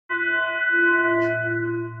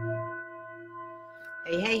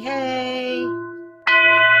Hey, hey, hey.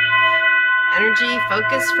 Energy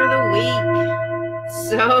focus for the week.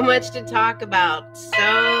 So much to talk about.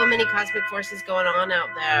 So many cosmic forces going on out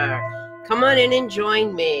there. Come on in and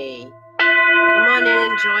join me. Come on in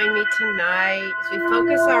and join me tonight as we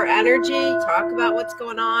focus our energy, talk about what's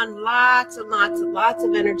going on. Lots and lots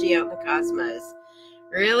of energy out in the cosmos.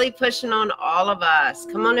 Really pushing on all of us.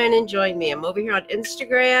 Come on in and join me. I'm over here on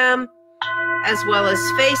Instagram as well as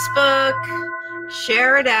Facebook.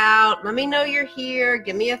 Share it out. Let me know you're here.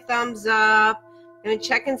 Give me a thumbs up. I'm going to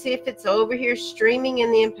check and see if it's over here streaming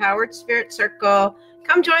in the Empowered Spirit Circle.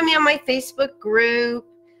 Come join me on my Facebook group.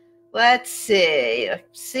 Let's see.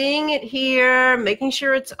 Seeing it here, making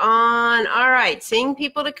sure it's on. All right. Seeing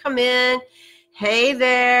people to come in. Hey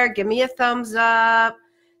there. Give me a thumbs up.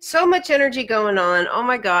 So much energy going on. Oh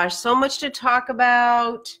my gosh. So much to talk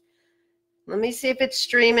about. Let me see if it's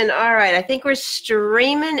streaming. All right. I think we're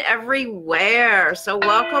streaming everywhere. So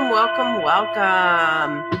welcome, welcome,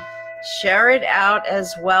 welcome. Share it out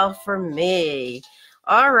as well for me.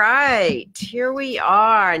 All right. Here we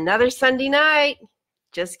are. Another Sunday night.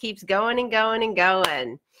 Just keeps going and going and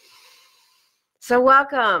going. So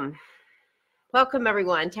welcome. Welcome,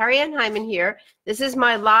 everyone. Tarianne Hyman here. This is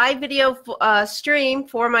my live video stream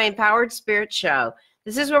for my Empowered Spirit Show.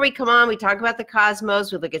 This is where we come on, we talk about the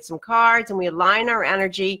cosmos, we look at some cards, and we align our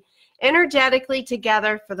energy energetically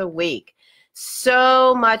together for the week.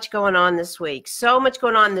 So much going on this week. So much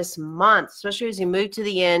going on this month, especially as we move to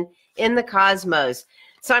the end in the cosmos.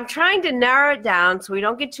 So I'm trying to narrow it down so we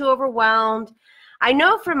don't get too overwhelmed. I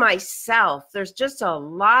know for myself, there's just a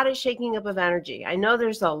lot of shaking up of energy. I know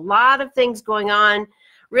there's a lot of things going on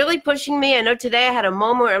really pushing me. I know today I had a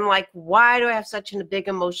moment where I'm like, why do I have such a big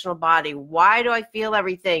emotional body? Why do I feel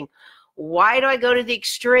everything? Why do I go to the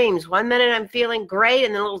extremes? One minute I'm feeling great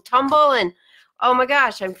and then a little tumble and oh my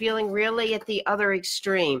gosh, I'm feeling really at the other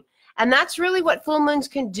extreme. And that's really what full moons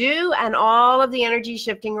can do and all of the energy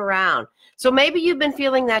shifting around. So maybe you've been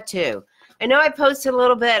feeling that too. I know I posted a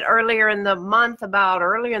little bit earlier in the month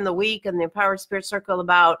earlier in the week in the Empowered Spirit Circle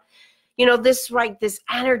about this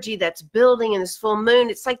energy that's building in this full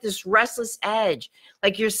moon. It's like this restless edge.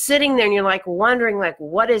 Like you're sitting there and you're like wondering, like,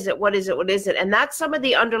 what is it? What is it? What is it? And that's some of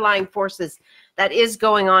the underlying forces that is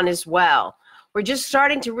going on as well. We're just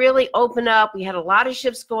starting to really open up. We had a lot of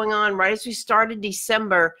shifts going on right as we started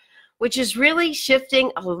December, which is really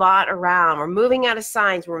shifting a lot around. We're moving out of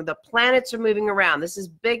signs where the planets are moving around. This is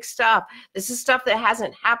big stuff. This is stuff that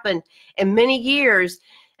hasn't happened in many years.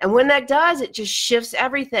 And when that does, it just shifts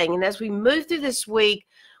everything. And as we move through this week,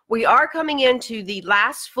 we are coming into the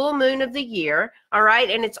last full moon of the year, all right?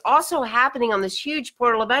 And it's also happening on this huge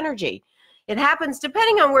portal of energy. It happens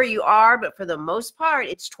depending on where you are, but for the most part,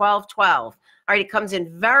 it's 12/12. All right, it comes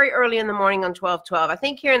in very early in the morning on 12/12. I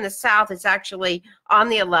think here in the South, it's actually on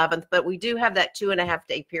the 11th, but we do have that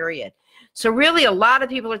 2.5-day period. So really, a lot of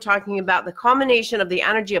people are talking about the combination of the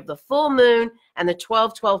energy of the full moon and the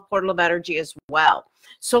 12/12 portal of energy as well.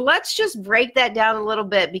 So let's just break that down a little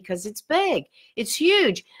bit because it's big, it's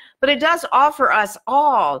huge, but it does offer us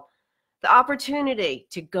all the opportunity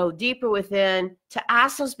to go deeper within, to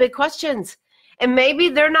ask those big questions. And maybe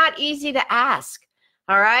they're not easy to ask,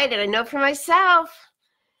 all right? And I know for myself,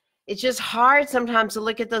 it's just hard sometimes to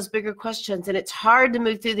look at those bigger questions, and it's hard to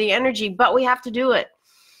move through the energy, but we have to do it.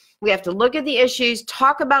 We have to look at the issues,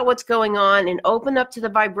 talk about what's going on, and open up to the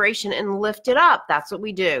vibration and lift it up. That's what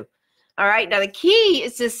we do. All right. Now, the key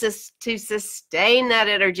is to sustain that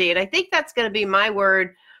energy. And I think that's going to be my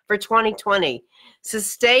word for 2020.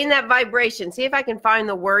 Sustain that vibration. See if I can find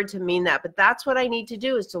the word to mean that. But that's what I need to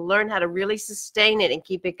do, is to learn how to really sustain it and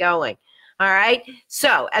keep it going. All right.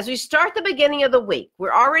 So as we start the beginning of the week,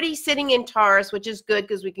 we're already sitting in Taurus, which is good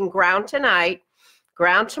because we can ground tonight,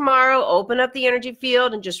 ground tomorrow, open up the energy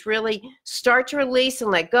field, and just really start to release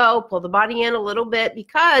and let go, pull the body in a little bit,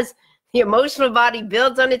 because the emotional body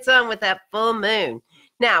builds on its own with that full moon.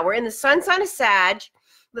 Now, we're in the sun sign of Sag,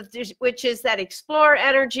 which is that explorer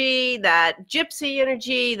energy, that gypsy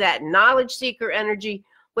energy, that knowledge seeker energy.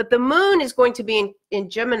 But the moon is going to be in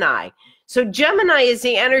Gemini. So Gemini is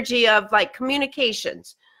the energy of like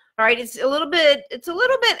communications. All right, it's a little bit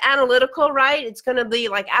analytical, right? It's going to be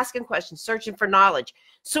like asking questions, searching for knowledge.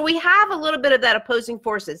 So we have a little bit of that opposing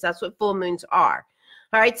forces. That's what full moons are.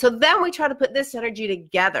 All right, so then we try to put this energy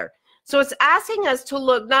together. So it's asking us to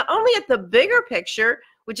look not only at the bigger picture,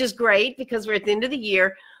 which is great because we're at the end of the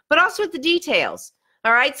year, but also at the details.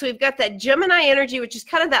 All right, so we've got that Gemini energy, which is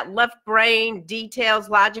kind of that left brain, details,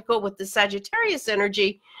 logical, with the Sagittarius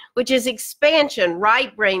energy, which is expansion,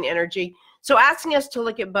 right brain energy. So asking us to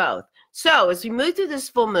look at both. So as we move through this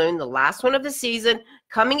full moon, the last one of the season,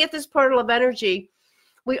 coming at this portal of energy,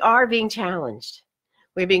 We are being challenged.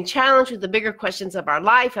 We're being challenged with the bigger questions of our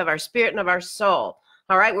life, of our spirit, and of our soul.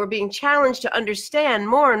 All right, we're being challenged to understand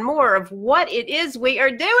more and more of what it is we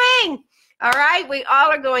are doing. All right, we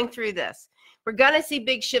all are going through this. We're going to see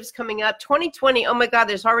big shifts coming up. 2020, oh my God,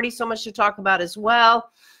 there's already so much to talk about as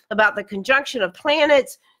well, about the conjunction of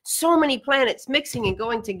planets, so many planets mixing and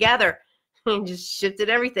going together and just shifted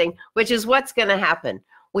everything, which is what's going to happen.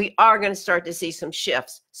 We are going to start to see some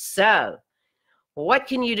shifts. So what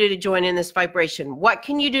can you do to join in this vibration? What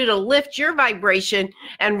can you do to lift your vibration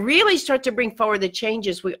and really start to bring forward the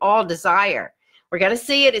changes we all desire? We're going to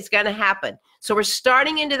see it. It's going to happen. So we're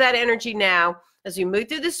starting into that energy now. As we move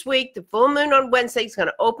through this week, the full moon on Wednesday is going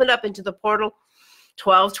to open up into the portal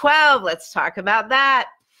 1212. Let's talk about that.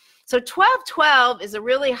 So 1212 is a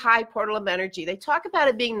really high portal of energy. They talk about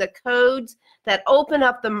it being the codes that open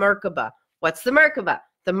up the Merkaba. What's the Merkaba?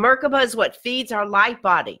 The Merkaba is what feeds our light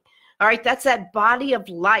body. All right, that's that body of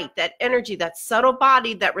light, that energy, that subtle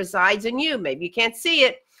body that resides in you. Maybe you can't see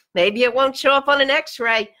it. Maybe it won't show up on an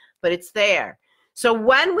x-ray, but it's there. So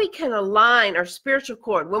when we can align our spiritual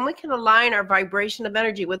cord, when we can align our vibration of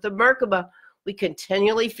energy with the Merkaba, we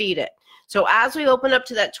continually feed it. So as we open up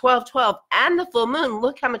to that 1212 and the full moon,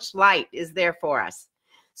 look how much light is there for us.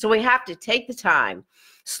 So we have to take the time,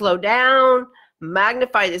 slow down,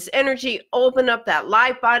 magnify this energy, open up that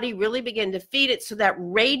light body, really begin to feed it so that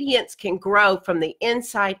radiance can grow from the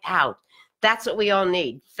inside out. That's what we all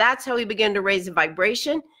need. That's how we begin to raise the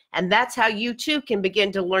vibration, and that's how you too can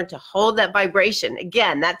begin to learn to hold that vibration.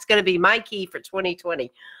 Again, that's going to be my key for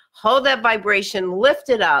 2020. Hold that vibration, lift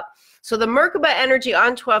it up. So the Merkaba energy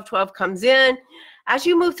on 1212 comes in. As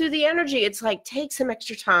you move through the energy, it's like take some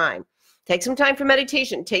extra time. Take some time for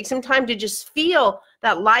meditation. Take some time to just feel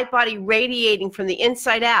that light body radiating from the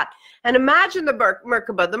inside out. And imagine the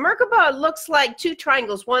Merkaba. The Merkaba looks like two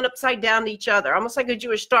triangles, one upside down to each other, almost like a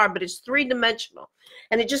Jewish star, but it's three-dimensional.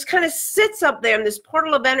 And it just kind of sits up there, and this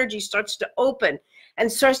portal of energy starts to open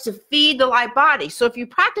and starts to feed the light body. So if you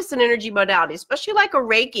practice an energy modality, especially like a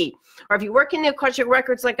Reiki, or if you work in the Akashic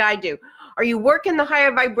Records like I do, or you work in the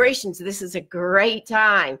higher vibrations, this is a great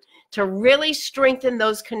time to really strengthen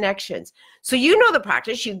those connections. So you know the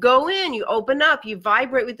practice. You go in, you open up, you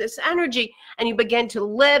vibrate with this energy, and you begin to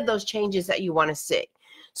live those changes that you want to see.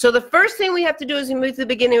 So the first thing we have to do as we move to the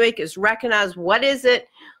beginning of the week is recognize what is it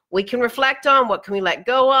we can reflect on, what can we let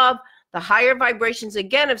go of. The higher vibrations,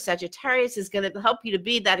 again, of Sagittarius is going to help you to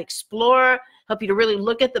be that explorer, help you to really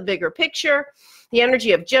look at the bigger picture. The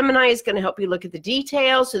energy of Gemini is going to help you look at the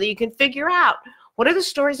details so that you can figure out, what are the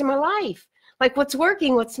stories in my life? Like what's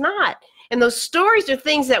working, what's not. And those stories are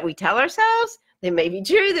things that we tell ourselves. They may be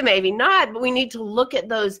true, they may be not, but we need to look at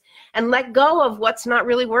those and let go of what's not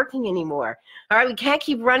really working anymore. All right, we can't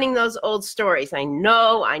keep running those old stories. I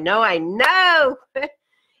know.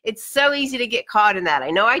 It's so easy to get caught in that. I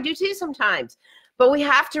know I do too sometimes. But we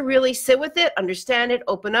have to really sit with it, understand it,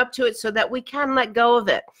 open up to it so that we can let go of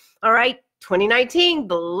it. All right, 2019,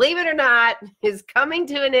 believe it or not, is coming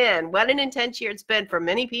to an end. What an intense year it's been for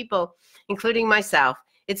many people, including myself.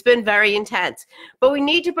 It's been very intense. But we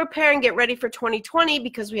need to prepare and get ready for 2020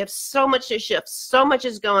 because we have so much to shift. So much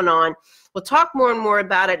is going on. We'll talk more and more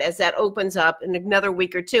about it as that opens up in another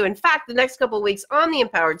week or two. In fact, the next couple of weeks on the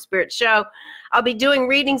Empowered Spirit Show, I'll be doing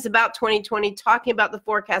readings about 2020, talking about the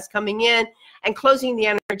forecast coming in and closing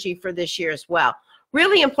the energy for this year as well.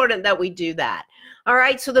 Really important that we do that. All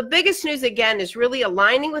right, so the biggest news, again, is really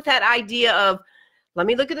aligning with that idea of, let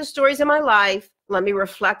me look at the stories in my life. Let me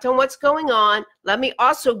reflect on what's going on. Let me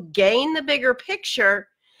also gain the bigger picture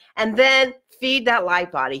and then feed that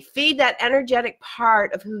light body. Feed that energetic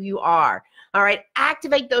part of who you are. All right,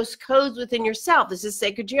 activate those codes within yourself. This is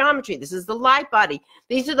sacred geometry. This is the light body.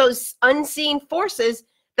 These are those unseen forces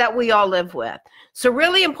that we all live with. So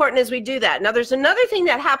really important as we do that. Now, there's another thing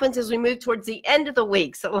that happens as we move towards the end of the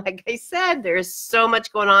week. So like I said, there's so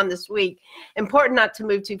much going on this week. Important not to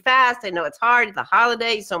move too fast. I know it's hard. It's the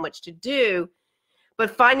holidays, so much to do. But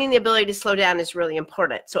finding the ability to slow down is really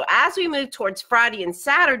important. So as we move towards Friday and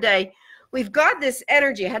Saturday, we've got this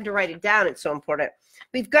energy. I had to write it down. It's so important.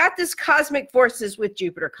 We've got this cosmic forces with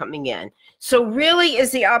Jupiter coming in. So really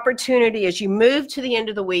is the opportunity as you move to the end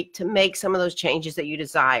of the week to make some of those changes that you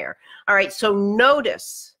desire. All right, so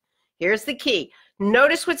notice. Here's the key.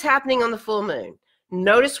 Notice what's happening on the full moon.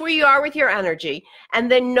 Notice where you are with your energy, and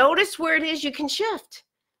then notice where it is you can shift.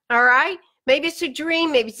 All right? Maybe it's a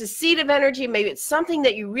dream, maybe it's a seed of energy, maybe it's something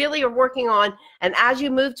that you really are working on, and as you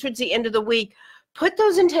move towards the end of the week, put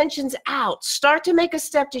those intentions out. Start to make a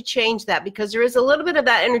step to change that because there is a little bit of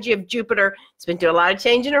that energy of Jupiter. It's been doing a lot of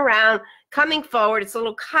changing around. coming forward. It's a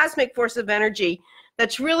little cosmic force of energy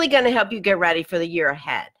that's really going to help you get ready for the year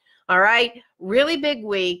ahead. All right? Really big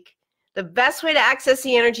week. The best way to access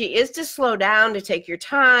the energy is to slow down, to take your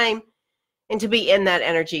time, and to be in that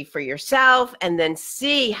energy for yourself, and then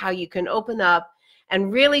see how you can open up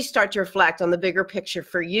and really start to reflect on the bigger picture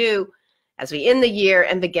for you as we end the year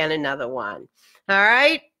and begin another one. All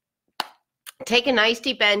right? Take a nice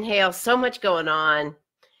deep inhale. So much going on.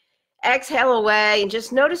 Exhale away and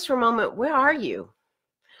just notice for a moment, where are you?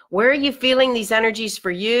 Where are you feeling these energies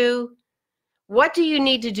for you? What do you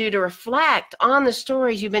need to do to reflect on the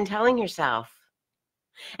stories you've been telling yourself?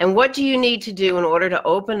 And what do you need to do in order to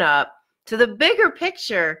open up to the bigger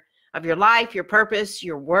picture of your life, your purpose,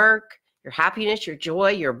 your work, your happiness, your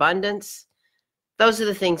joy, your abundance? Those are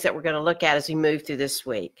the things that we're going to look at as we move through this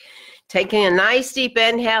week. Taking a nice deep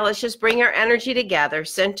inhale, let's just bring our energy together,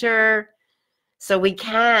 center, so we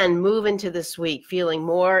can move into this week feeling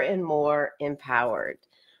more and more empowered.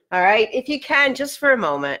 All right, if you can, just for a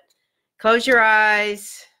moment, close your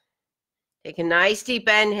eyes, take a nice deep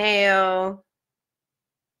inhale,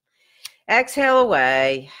 exhale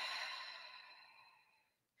away,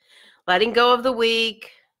 letting go of the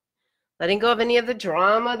week, letting go of any of the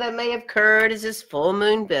drama that may have occurred as this full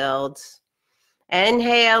moon builds.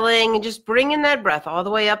 Inhaling and just bringing that breath all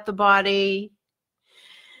the way up the body.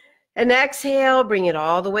 And exhale, bring it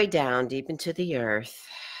all the way down deep into the earth.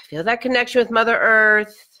 Feel that connection with Mother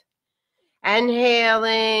Earth.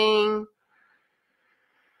 Inhaling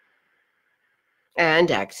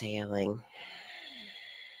and exhaling.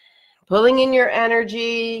 Pulling in your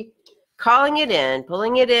energy, calling it in,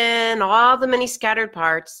 pulling it in, all the many scattered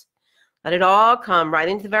parts. Let it all come right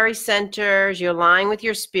into the very center as you align with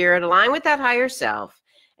your spirit, align with that higher self.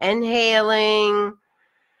 Inhaling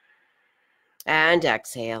and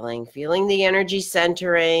exhaling, feeling the energy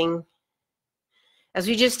centering. As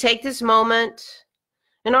we just take this moment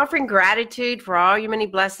and offering gratitude for all your many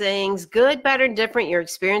blessings, good, better, and different, your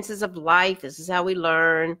experiences of life. This is how we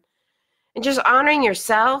learn. And just honoring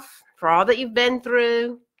yourself for all that you've been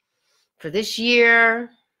through for this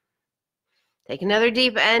year. Take another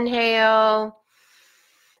deep inhale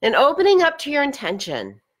and opening up to your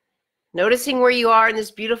intention. Noticing where you are in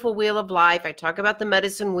this beautiful wheel of life. I talk about the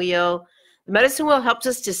medicine wheel. The medicine wheel helps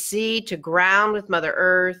us to see, to ground with Mother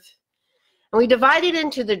Earth. And we divide it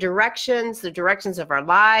into the directions of our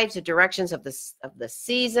lives, the directions of the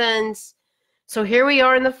seasons. So here we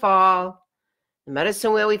are in the fall. The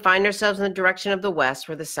medicine wheel, we find ourselves in the direction of the west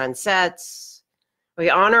where the sun sets. We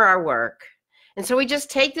honor our work. And so we just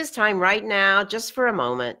take this time right now, just for a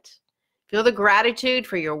moment. Feel the gratitude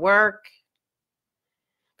for your work.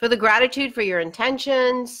 Feel the gratitude for your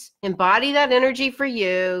intentions. Embody that energy for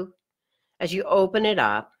you as you open it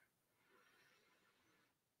up.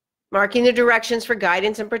 Marking the directions for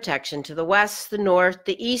guidance and protection to the west, the north,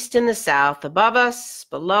 the east, and the south, above us,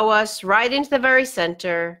 below us, right into the very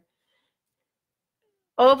center.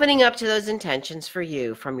 Opening up to those intentions for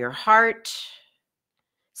you from your heart,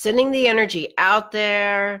 sending the energy out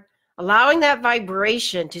there, allowing that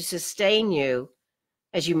vibration to sustain you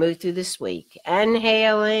as you move through this week.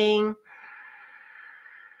 Inhaling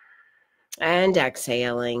and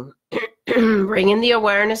exhaling. Bringing the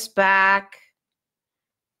awareness back.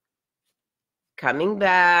 Coming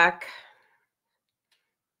back.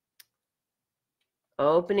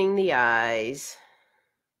 Opening the eyes.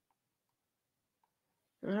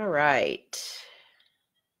 All right.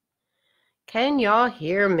 Can y'all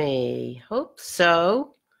hear me? Hope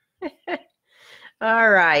so. All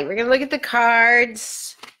right, we're going to look at the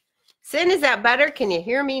cards. Sin, is that better? Can you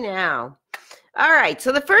hear me now? All right,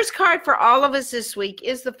 so the first card for all of us this week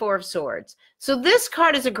is the Four of Swords. So this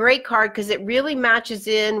card is a great card because it really matches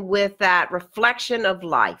in with that reflection of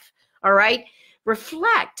life. All right,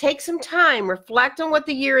 reflect, take some time, reflect on what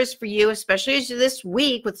the year is for you, especially as this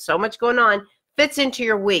week with so much going on fits into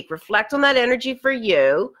your week. Reflect on that energy for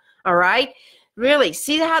you. All right, really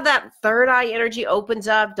see how that third eye energy opens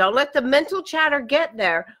up. Don't let the mental chatter get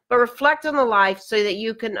there, but reflect on the life so that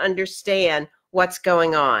you can understand what's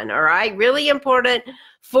going on. All right, really important.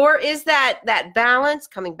 Four is that balance,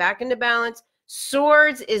 coming back into balance.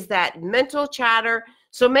 Swords is that mental chatter.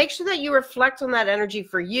 So make sure that you reflect on that energy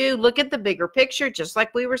for you. Look at the bigger picture, just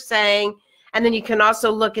like we were saying. And then you can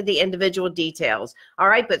also look at the individual details. All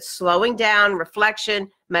right, but slowing down, reflection,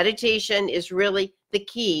 meditation is really the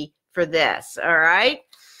key for this. All right.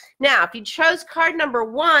 Now, if you chose card number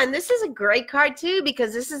 1, this is a great card too,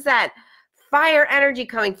 because this is that fire energy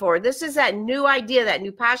coming forward. This is that new idea, that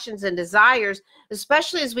new passions and desires,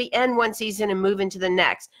 especially as we end one season and move into the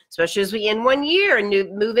next, especially as we end one year and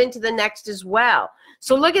move into the next as well.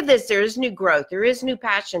 So look at this. There is new growth. There is new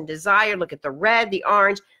passion, desire. Look at the red, the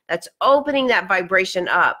orange. That's opening that vibration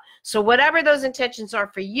up. So whatever those intentions are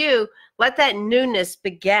for you, let that newness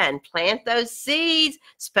begin. Plant those seeds,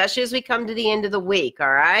 especially as we come to the end of the week,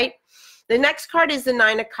 all right? The next card is the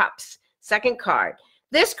Nine of Cups, second card.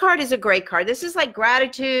 This card is a great card. This is like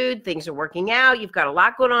gratitude. Things are working out. You've got a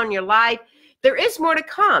lot going on in your life. There is more to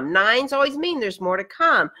come. Nines always mean there's more to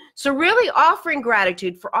come. So really offering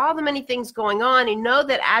gratitude for all the many things going on, and know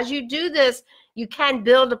that as you do this, you can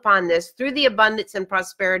build upon this through the abundance and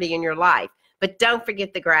prosperity in your life. But don't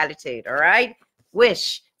forget the gratitude, all right?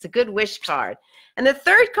 Wish. It's a good wish card. And the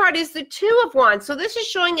third card is the Two of Wands. So this is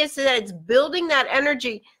showing us that it's building that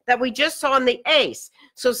energy that we just saw in the Ace.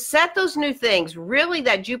 So set those new things, really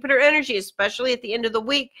that Jupiter energy, especially at the end of the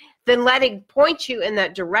week, then let it point you in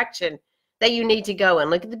that direction that you need to go in.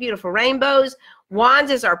 Look at the beautiful rainbows.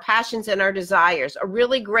 Wands is our passions and our desires. A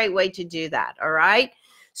really great way to do that, all right?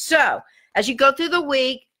 So as you go through the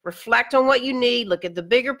week, reflect on what you need. Look at the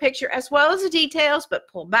bigger picture as well as the details, but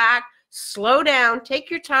pull back, slow down, take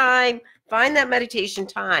your time, find that meditation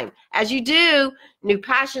time. As you do, new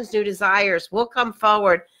passions, new desires will come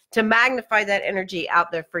forward to magnify that energy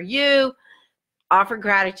out there for you. Offer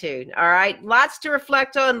gratitude, all right? Lots to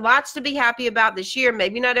reflect on, lots to be happy about this year.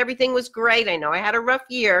 Maybe not everything was great. I know I had a rough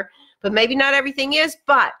year, but maybe not everything is,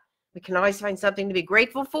 but we can always find something to be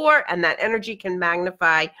grateful for, and that energy can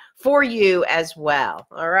magnify for you as well,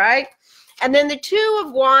 all right? And then the Two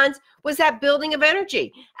of Wands was that building of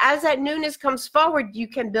energy. As that newness comes forward, you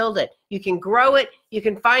can build it. You can grow it. You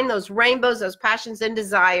can find those rainbows, those passions and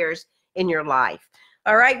desires in your life.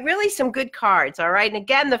 All right, really some good cards, all right? And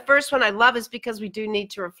again, the first one I love is because we do need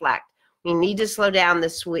to reflect. We need to slow down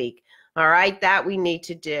this week, all right? That we need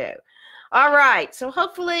to do. All right, so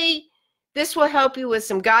hopefully this will help you with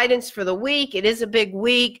some guidance for the week. It is a big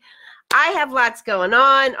week. I have lots going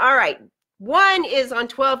on. All right, one is on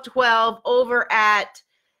 12/12 over at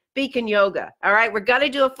Beacon Yoga. All right, we're going to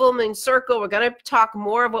do a full moon circle. We're going to talk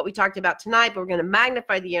more of what we talked about tonight, but we're going to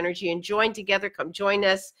magnify the energy and join together. Come join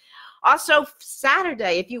us. Also,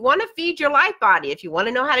 Saturday, if you want to feed your light body, if you want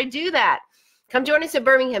to know how to do that, come join us at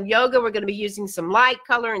Birmingham Yoga. We're going to be using some light,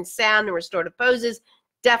 color, and sound and restorative poses.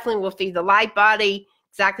 Definitely will feed the light body,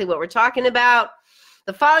 exactly what we're talking about.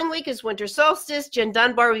 The following week is winter solstice. Jen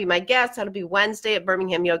Dunbar will be my guest. That'll be Wednesday at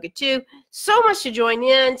Birmingham Yoga too. So much to join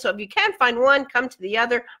in. So if you can't find one, come to the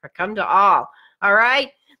other or come to all. All right?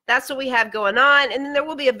 That's what we have going on. And then there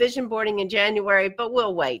will be a vision boarding in January, but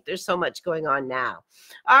we'll wait. There's so much going on now.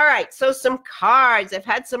 All right, so some cards. I've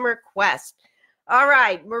had some requests. All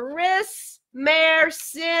right, Maris, Mare,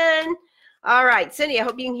 Sin. All right, Cindy, I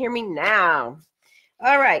hope you can hear me now.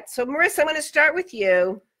 All right, so Marissa, I'm going to start with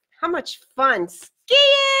you. How much fun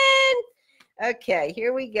skiing. Okay,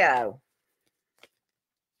 here we go.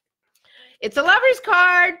 It's a lover's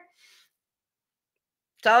card.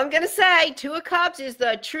 That's all I'm going to say. Two of Cups is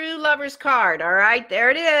the true lover's card. All right,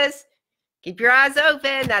 there it is. Keep your eyes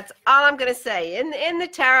open. That's all I'm going to say. In the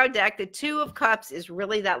tarot deck, the Two of Cups is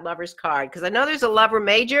really that lover's card, because I know there's a lover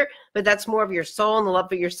major, but that's more of your soul and the love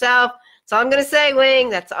for yourself. That's all I'm going to say, Wing.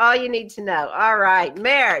 That's all you need to know. All right,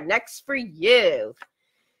 Mare, next for you.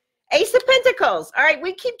 Ace of Pentacles. All right,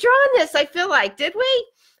 we keep drawing this, I feel like. Did we?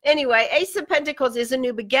 Anyway, Ace of Pentacles is a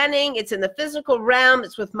new beginning. It's in the physical realm.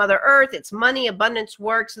 It's with Mother Earth. It's money, abundance,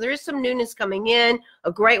 work. So there is some newness coming in.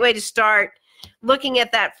 A great way to start looking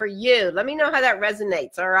at that for you. Let me know how that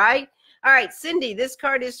resonates, all right? All right, Cindy, this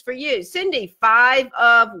card is for you. Cindy, Five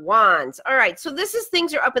of Wands. All right, so this is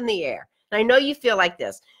things are up in the air. And I know you feel like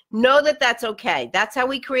this. Know that that's okay. That's how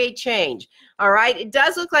we create change, all right? It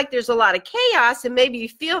does look like there's a lot of chaos, and maybe you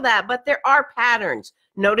feel that, but there are patterns.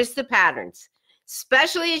 Notice the patterns.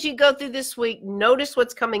 Especially as you go through this week, notice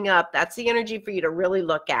what's coming up. That's the energy for you to really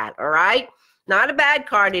look at, all right? Not a bad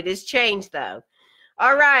card. It is change, though.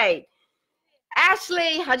 All right.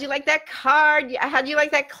 Ashley, how'd you like that card? How'd you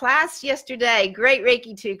like that class yesterday? Great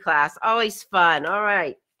Reiki 2 class. Always fun. All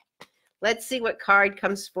right. Let's see what card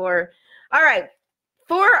comes for. All right.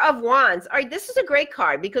 Four of Wands. All right, this is a great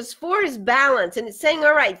card because 4 is balance, and it's saying,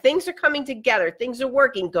 all right, things are coming together. Things are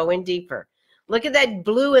working. Go in deeper. Look at that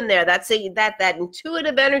blue in there. That's that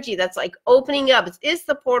intuitive energy that's like opening up. It's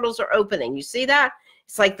the portals are opening. You see that?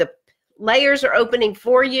 It's like the layers are opening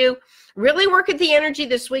for you. Really work at the energy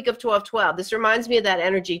this week of 12/12. This reminds me of that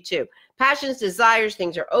energy too. Passions, desires,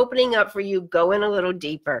 things are opening up for you. Go in a little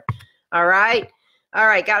deeper. All right. All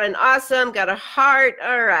right. Got an awesome, got a heart.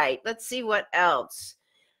 All right. Let's see what else.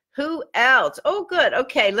 Who else? Oh, good.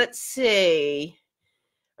 Okay. Let's see.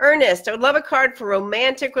 Ernest, I would love a card for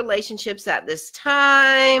romantic relationships at this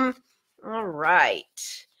time. All right.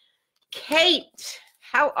 Kate.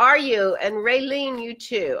 how are you? And Raylene, you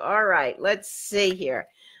too. All right, let's see here.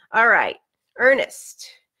 All right, Ernest.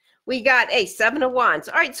 We got a 7 of Wands.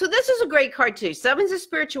 All right, so this is a great card too. Sevens of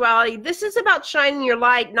spirituality. This is about shining your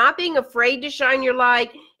light, not being afraid to shine your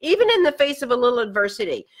light, even in the face of a little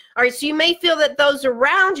adversity. All right, so you may feel that those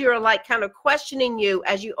around you are like kind of questioning you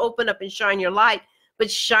as you open up and shine your light,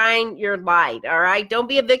 but shine your light, all right? Don't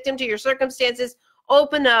be a victim to your circumstances.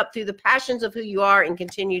 Open up through the passions of who you are and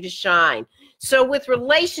continue to shine. So with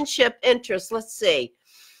relationship interests, let's see.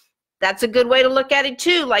 That's a good way to look at it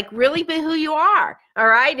too. Like really be who you are. All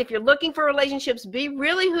right. If you're looking for relationships, be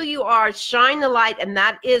really who you are. Shine the light, and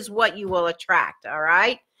that is what you will attract. All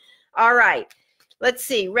right. All right. Let's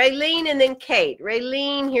see. Raylene and then Kate.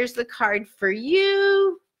 Raylene, here's the card for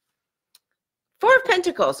you. 4 of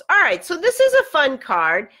Pentacles. All right. So this is a fun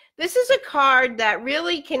card. This is a card that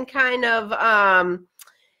really can kind of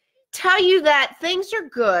tell you that things are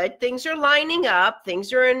good, things are lining up,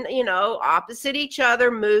 things are in, you know, opposite each other,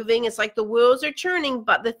 moving. It's like the wheels are churning.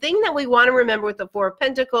 But the thing that we want to remember with the 4 of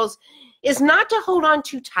Pentacles is not to hold on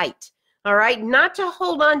too tight. All right. Not to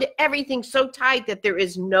hold on to everything so tight that there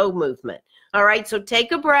is no movement. All right. So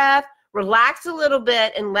take a breath, relax a little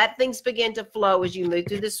bit, and let things begin to flow as you move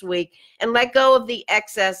through this week, and let go of the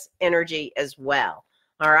excess energy as well.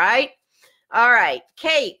 All right. All right,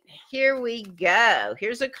 Kate, here we go.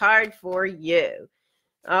 Here's a card for you.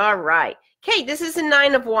 All right. Kate, this is a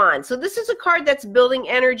 9 of Wands. So this is a card that's building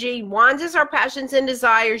energy. Wands is our passions and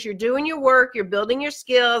desires. You're doing your work. You're building your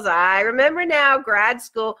skills. I remember now, grad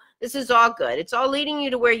school. This is all good. It's all leading you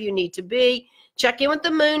to where you need to be. Check in with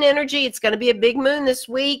the moon energy. It's going to be a big moon this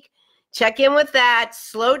week. Check in with that.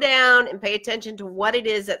 Slow down and pay attention to what it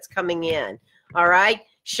is that's coming in. All right.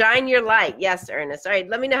 Shine your light. Yes, Ernest. All right,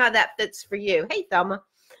 let me know how that fits for you. Hey, Thelma.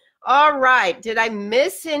 All right, did I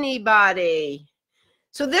miss anybody?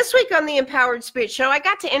 So this week on the Empowered Spirit Show, I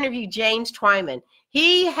got to interview James Twyman.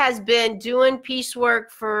 He has been doing peace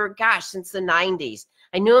work for, gosh, since the 90s.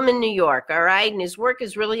 I knew him in New York, all right, and his work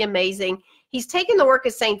is really amazing. He's taken the work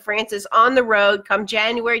of St. Francis on the road come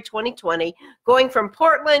January 2020, going from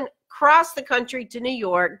Portland across the country to New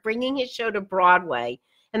York, bringing his show to Broadway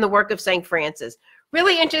and the work of St. Francis.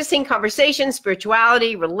 Really interesting conversation,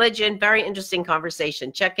 spirituality, religion, very interesting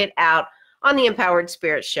conversation. Check it out on the Empowered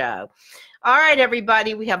Spirit Show. All right,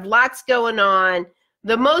 everybody, we have lots going on.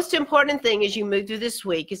 The most important thing as you move through this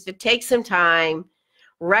week is to take some time,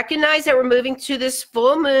 recognize that we're moving to this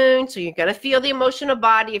full moon, so you're going to feel the emotional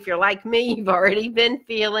body. If you're like me, you've already been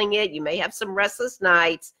feeling it. You may have some restless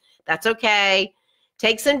nights. That's okay.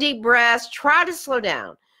 Take some deep breaths. Try to slow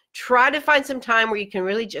down. Try to find some time where you can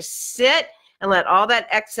really just sit and let all that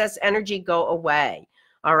excess energy go away.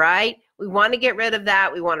 All right? We want to get rid of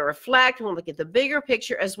that. We want to reflect. We want to look at the bigger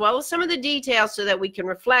picture as well as some of the details so that we can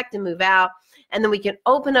reflect and move out. And then we can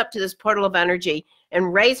open up to this portal of energy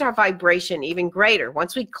and raise our vibration even greater.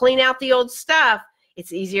 Once we clean out the old stuff,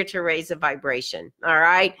 it's easier to raise the vibration. All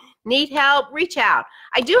right? Need help? Reach out.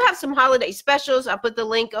 I do have some holiday specials. I'll put the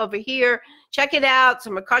link over here. Check it out.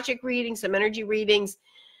 Some Akashic readings, some energy readings,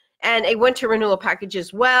 and a winter renewal package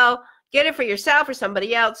as well. Get it for yourself or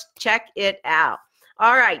somebody else. Check it out.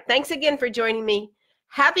 All right. Thanks again for joining me.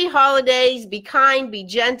 Happy holidays. Be kind. Be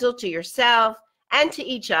gentle to yourself and to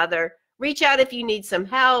each other. Reach out if you need some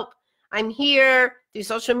help. I'm here through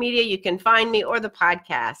social media. You can find me or the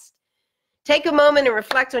podcast. Take a moment and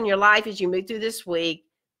reflect on your life as you move through this week.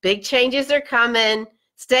 Big changes are coming.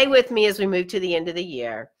 Stay with me as we move to the end of the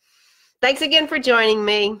year. Thanks again for joining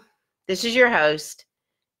me. This is your host,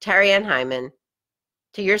 Terry Ann Hyman.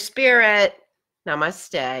 To your spirit,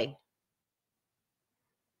 namaste.